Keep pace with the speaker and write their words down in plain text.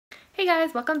Hey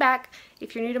guys, welcome back.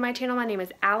 If you're new to my channel, my name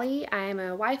is Allie. I am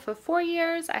a wife of 4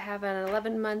 years. I have an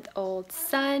 11-month-old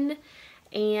son,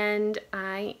 and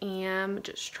I am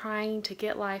just trying to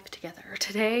get life together.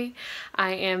 Today,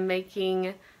 I am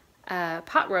making a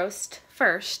pot roast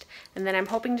first, and then I'm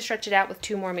hoping to stretch it out with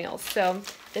 2 more meals. So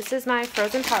this is my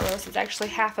frozen pot roast. It's actually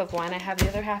half of one. I have the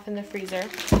other half in the freezer,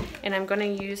 and I'm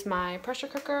going to use my pressure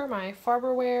cooker, my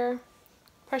Farberware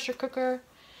pressure cooker,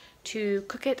 to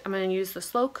cook it. I'm going to use the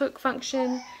slow cook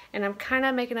function, and I'm kind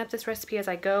of making up this recipe as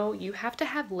I go. You have to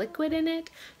have liquid in it,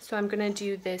 so I'm going to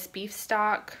do this beef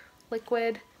stock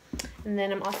liquid, and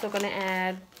then I'm also going to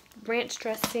add ranch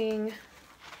dressing,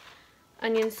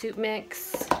 onion soup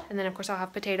mix, and then of course I'll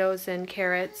have potatoes and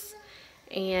carrots,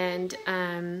 and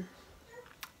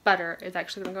butter is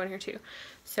actually going to go in here too.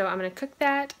 So I'm going to cook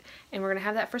that, and we're going to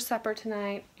have that for supper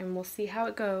tonight, and we'll see how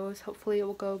it goes. Hopefully it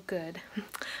will go good,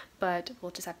 but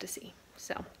we'll just have to see.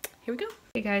 So here we go.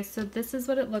 Okay guys, so this is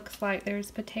what it looks like.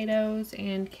 There's potatoes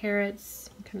and carrots.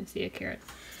 You can kind of see a carrot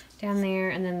down there,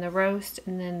 and then the roast,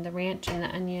 and then the ranch and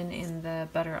the onion and the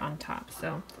butter on top.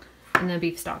 So, and the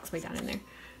beef stock's way down in there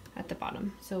at the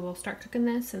bottom. So we'll start cooking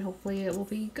this, and hopefully it will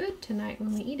be good tonight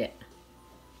when we eat it.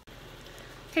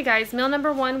 Okay guys, meal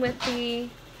number 1 with the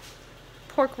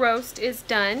pork roast is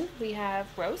done. We have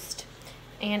roast,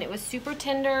 and it was super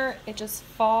tender. It just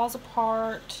falls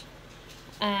apart.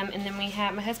 And then we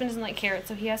have, my husband doesn't like carrots,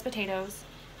 so he has potatoes,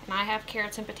 and I have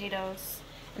carrots and potatoes.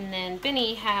 And then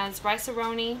Benny has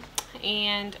rice-a-roni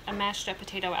and a mashed up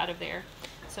potato out of there.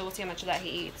 So we'll see how much of that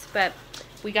he eats. But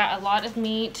we got a lot of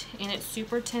meat, and it's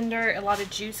super tender. A lot of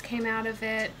juice came out of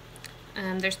it.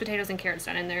 There's potatoes and carrots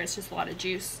down in there. It's just a lot of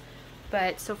juice.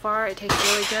 But so far it tastes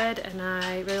really good, and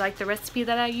I really like the recipe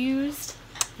that I used,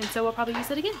 and so we'll probably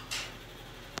use it again.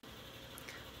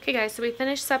 Okay guys, so we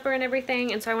finished supper and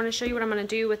everything, and so I want to show you what I'm going to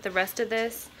do with the rest of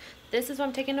this. This is what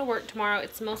I'm taking to work tomorrow.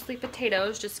 It's mostly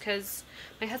potatoes, just because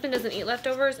my husband doesn't eat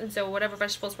leftovers, and so whatever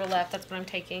vegetables were left, that's what I'm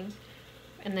taking.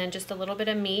 And then just a little bit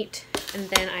of meat, and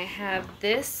then I have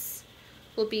this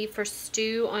will be for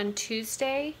stew on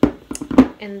Tuesday,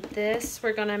 and this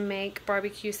we're going to make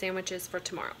barbecue sandwiches for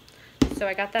tomorrow. So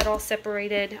I got that all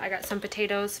separated. I got some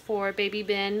potatoes for baby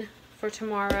Ben for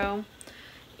tomorrow,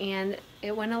 and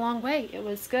it went a long way. It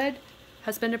was good.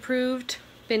 Husband approved.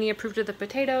 Benny approved of the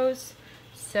potatoes.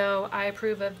 So I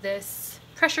approve of this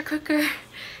pressure cooker.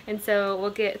 And so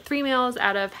we'll get 3 meals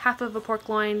out of half of a pork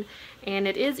loin. And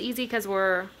it is easy because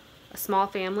we're a small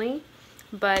family,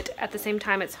 but at the same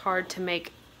time it's hard to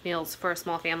make meals for a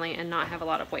small family and not have a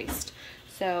lot of waste.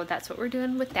 So that's what we're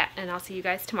doing with that, and I'll see you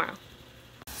guys tomorrow.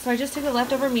 So I just took the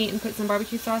leftover meat and put some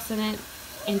barbecue sauce in it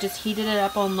and just heated it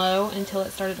up on low until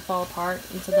it started to fall apart.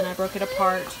 And so then I broke it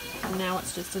apart, and now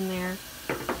it's just in there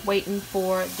waiting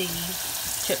for the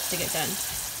chips to get done.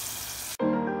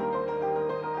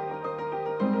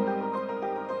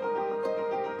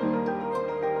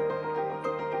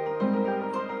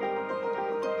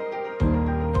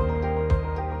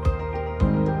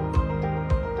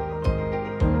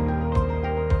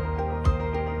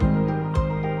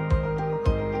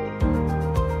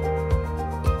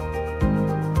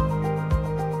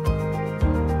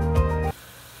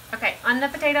 On the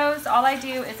potatoes, all I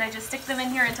do is I just stick them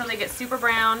in here until they get super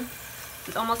brown.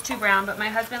 It's almost too brown, but my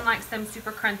husband likes them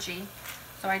super crunchy.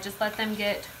 So I just let them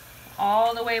get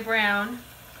all the way brown,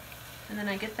 and then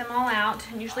I get them all out.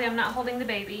 And usually I'm not holding the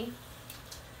baby.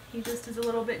 He just is a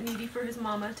little bit needy for his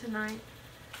mama tonight.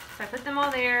 So I put them all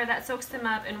there, that soaks them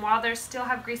up, and while they still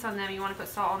have grease on them, you want to put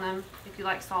salt on them if you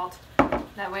like salt.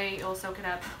 That way it'll soak it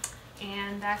up.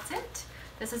 And that's it.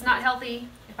 This is not healthy.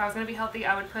 If I was going to be healthy,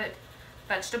 I would put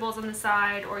vegetables on the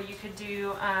side, or you could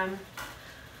do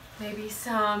maybe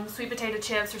some sweet potato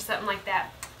chips or something like that.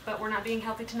 But we're not being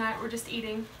healthy tonight, we're just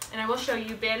eating. And I will show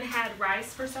you, Ben had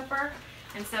rice for supper,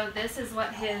 and so this is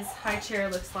what his high chair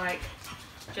looks like,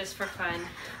 just for fun.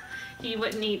 He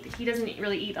doesn't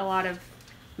really eat a lot of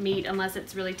meat unless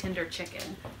it's really tender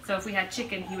chicken. So if we had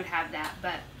chicken, he would have that,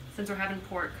 but since we're having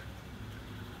pork,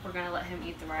 we're gonna let him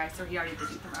eat the rice, or he already did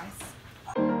eat the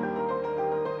rice.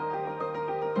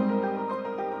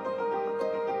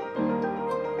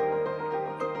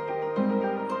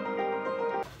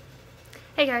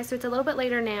 Hey guys, so it's a little bit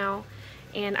later now,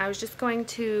 and I was just going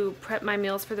to prep my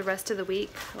meals for the rest of the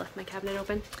week. I left my cabinet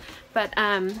open, but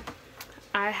I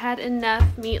had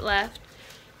enough meat left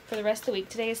for the rest of the week.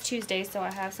 Today is Tuesday, so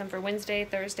I have some for Wednesday,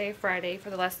 Thursday, Friday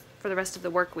for the rest of the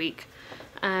work week.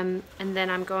 And then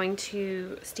I'm going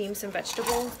to steam some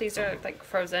vegetables. These are like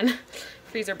frozen.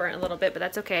 Freezer burnt a little bit, but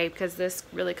that's okay because this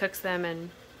really cooks them,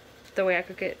 and the way I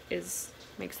cook it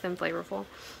makes them flavorful.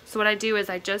 So what I do is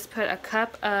I just put a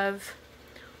cup of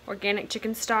organic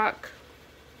chicken stock.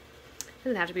 It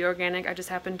doesn't have to be organic, I just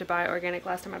happened to buy organic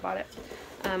last time I bought it.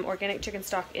 Organic chicken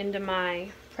stock into my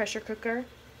pressure cooker.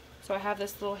 So I have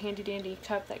this little handy dandy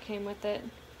cup that came with it.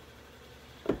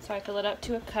 So I fill it up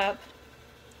to a cup.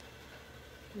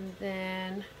 And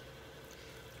then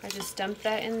I just dump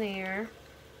that in there.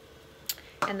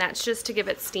 And that's just to give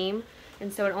it steam.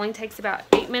 And so it only takes about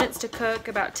 8 minutes to cook,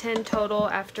 about 10 total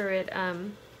after it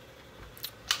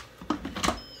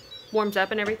warms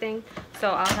up and everything.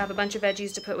 So I'll have a bunch of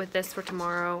veggies to put with this for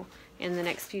tomorrow and the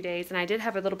next few days. And I did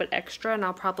have a little bit extra, and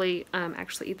I'll probably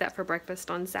actually eat that for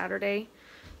breakfast on Saturday,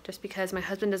 just because my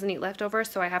husband doesn't eat leftovers,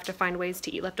 so I have to find ways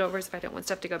to eat leftovers if I don't want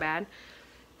stuff to go bad.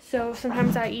 So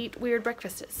sometimes I eat weird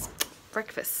breakfasts,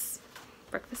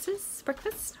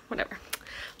 whatever.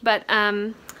 But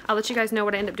I'll let you guys know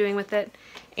what I end up doing with it,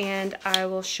 and I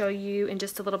will show you in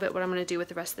just a little bit what I'm going to do with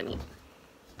the rest of the meat.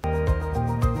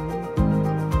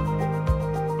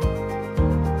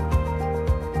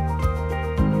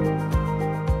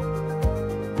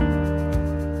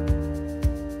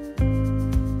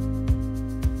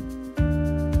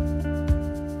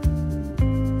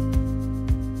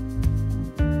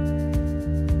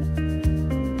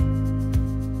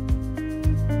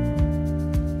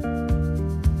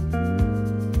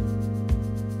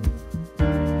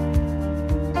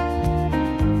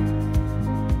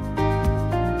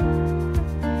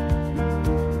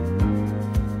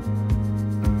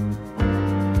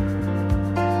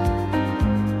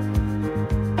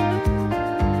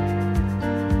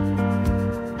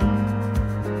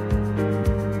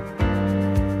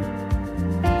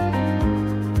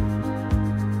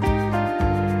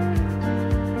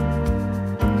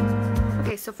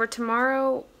 So for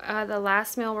tomorrow, the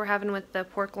last meal we're having with the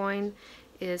pork loin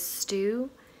is stew,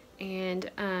 and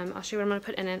I'll show you what I'm going to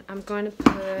put in it. I'm going to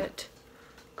put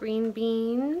green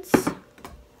beans,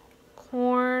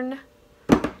 corn.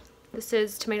 This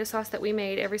is tomato sauce that we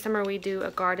made. Every summer we do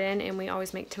a garden and we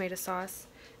always make tomato sauce.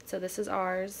 So this is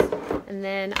ours. And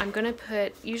then I'm going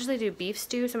to usually do beef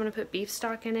stew, so I'm going to put beef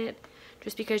stock in it,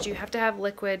 just because you have to have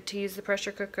liquid to use the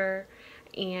pressure cooker.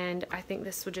 And I think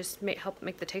this would just help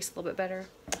make the taste a little bit better.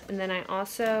 And then I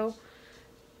also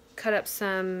cut up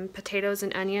some potatoes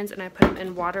and onions, and I put them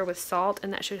in water with salt,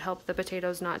 and that should help the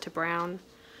potatoes not to brown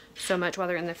so much while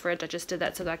they're in the fridge. I just did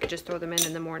that so that I could just throw them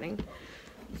in the morning.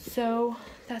 So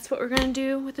that's what we're going to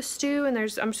do with the stew. And I'm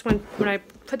just going to, when I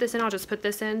put this in, I'll just put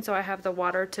this in so I have the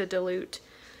water to dilute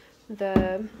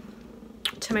the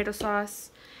tomato sauce,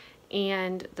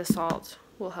 and the salt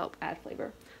will help add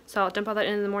flavor. So I'll dump all that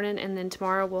in the morning, and then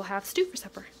tomorrow we'll have stew for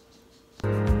supper.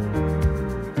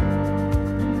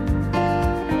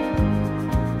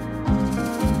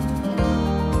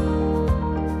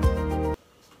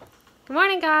 Good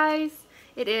morning, guys.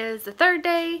 It is the third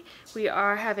day. We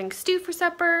are having stew for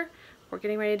supper. We're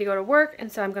getting ready to go to work, and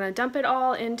so I'm going to dump it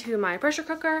all into my pressure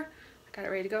cooker. I got it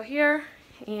ready to go here,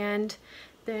 and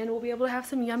then we'll be able to have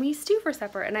some yummy stew for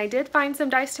supper. And I did find some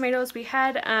diced tomatoes. We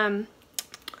had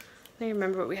I don't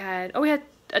remember what we had. Oh, we had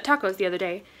tacos the other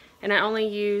day, and I only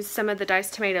used some of the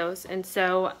diced tomatoes, and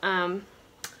so I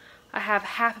have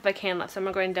half of a can left, so I'm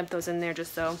going to go ahead and dump those in there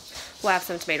just so we'll have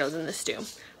some tomatoes in the stew.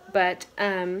 But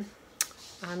I'm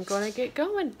going to get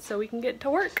going so we can get to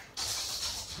work.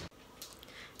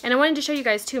 And I wanted to show you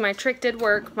guys too, my trick did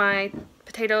work. My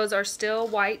potatoes are still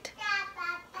white.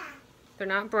 They're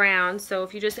not brown, so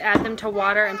if you just add them to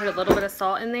water and put a little bit of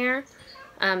salt in there,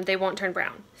 they won't turn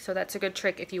brown. So that's a good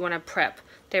trick if you want to prep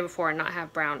the day before and not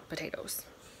have brown potatoes.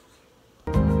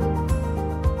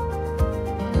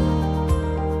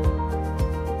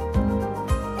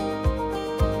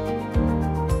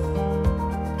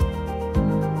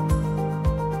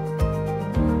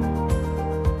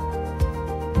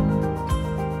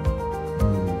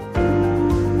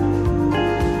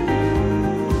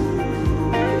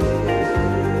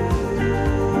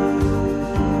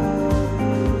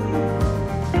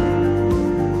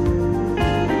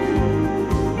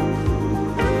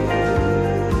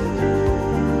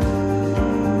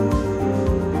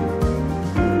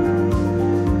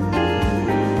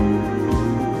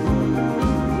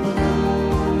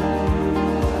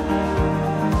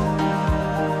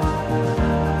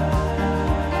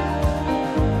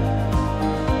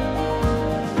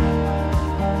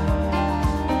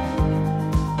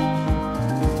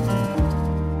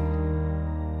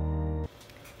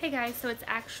 Hey guys, so it's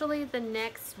actually the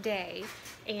next day,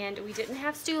 and we didn't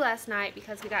have stew last night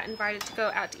because we got invited to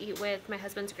go out to eat with my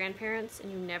husband's grandparents,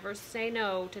 and you never say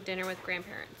no to dinner with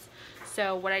grandparents.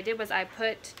 So what I did was I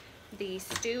put the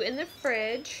stew in the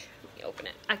fridge. Let me open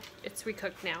it. It's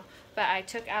recooked now, but I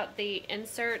took out the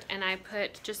insert and I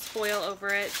put just foil over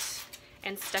it,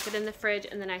 and stuck it in the fridge,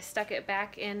 and then I stuck it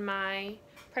back in my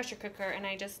pressure cooker, and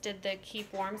I just did the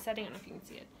keep warm setting. I don't know if you can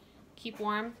see it. Keep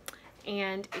warm,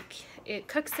 and it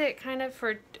cooks it kind of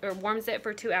for, or warms it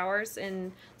for 2 hours.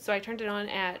 And so I turned it on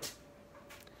at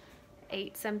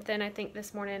 8 something I think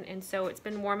this morning, and so it's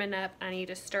been warming up. I need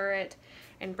to stir it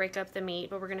and break up the meat,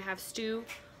 but we're gonna have stew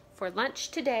for lunch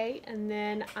today, and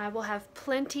then I will have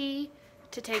plenty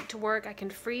to take to work. I can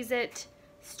freeze it.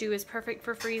 Stew is perfect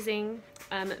for freezing.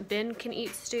 Ben can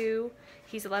eat stew.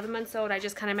 He's 11 months old. I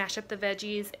just kind of mash up the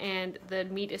veggies, and the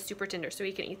meat is super tender, so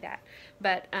he can eat that.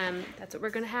 But that's what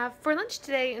we're gonna have for lunch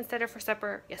today instead of for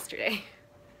supper yesterday.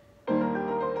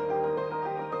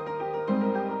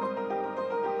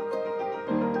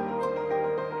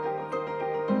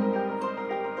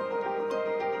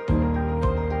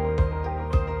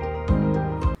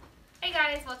 Hey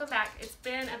guys, welcome back. It's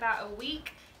been about a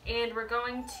week, and we're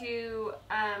going to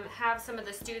have some of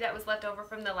the stew that was left over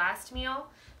from the last meal.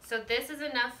 So this is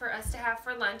enough for us to have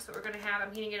for lunch. What we're going to have,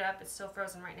 I'm heating it up, it's still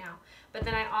frozen right now. But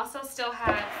then I also still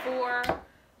had 4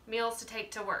 meals to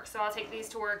take to work. So I'll take these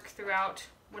to work throughout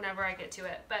whenever I get to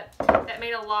it. But that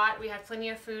made a lot. We had plenty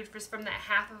of food just from that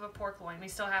half of a pork loin. We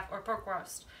still have, or pork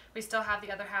roast. We still have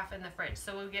the other half in the fridge.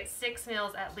 So we'll get 6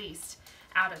 meals at least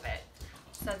out of it.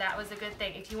 So that was a good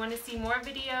thing. If you want to see more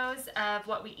videos of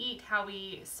what we eat, how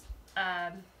we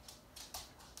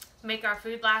make our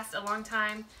food last a long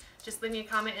time, just leave me a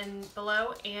comment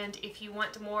below. And if you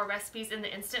want more recipes in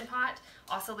the Instant Pot,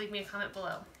 also leave me a comment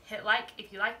below. Hit like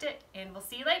if you liked it, and we'll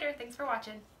see you later. Thanks for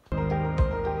watching.